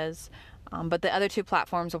ideas. But the other 2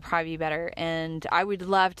 platforms will probably be better. And I would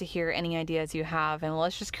love to hear any ideas you have. And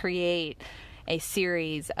let's just create a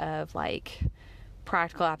series of like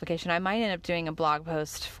practical application. I might end up doing a blog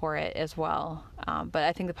post for it as well. But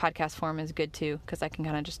I think the podcast form is good too, because I can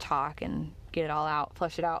kind of just talk and get it all out,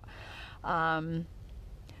 flesh it out.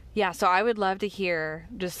 So I would love to hear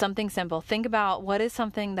just something simple. Think about what is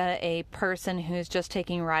something that a person who's just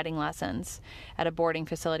taking riding lessons at a boarding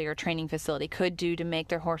facility or training facility could do to make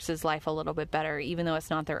their horse's life a little bit better, even though it's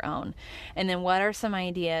not their own. And then what are some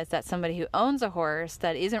ideas that somebody who owns a horse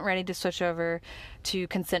that isn't ready to switch over to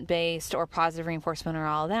consent-based or positive reinforcement or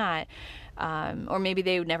all that, or maybe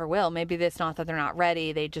they never will. Maybe it's not that they're not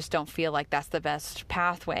ready. They just don't feel like that's the best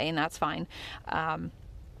pathway, and that's fine.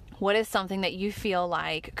 What is something that you feel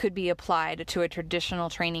like could be applied to a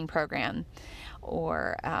traditional training program,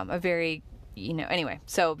 or a very, anyway,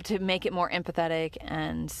 so to make it more empathetic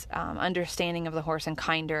and understanding of the horse and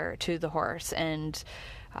kinder to the horse, and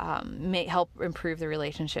help improve the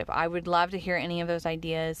relationship. I would love to hear any of those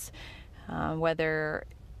ideas, anyway.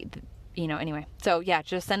 So yeah,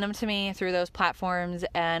 just send them to me through those platforms,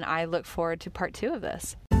 and I look forward to part 2 of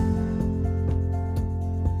this.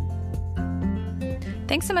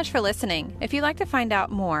 Thanks so much for listening. If you'd like to find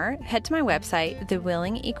out more, head to my website,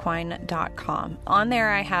 thewillingequine.com. On there,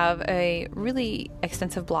 I have a really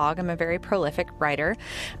extensive blog. I'm a very prolific writer.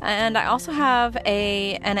 And I also have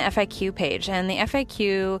an FAQ page. And the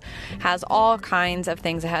FAQ has all kinds of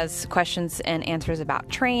things. It has questions and answers about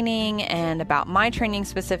training and about my training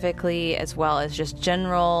specifically, as well as just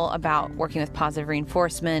general about working with positive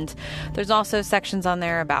reinforcement. There's also sections on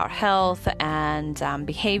there about health and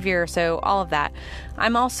behavior. So all of that.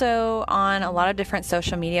 I'm also on a lot of different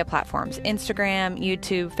social media platforms, Instagram,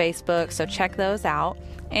 YouTube, Facebook, so check those out.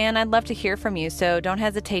 And I'd love to hear from you, so don't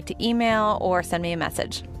hesitate to email or send me a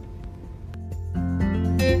message.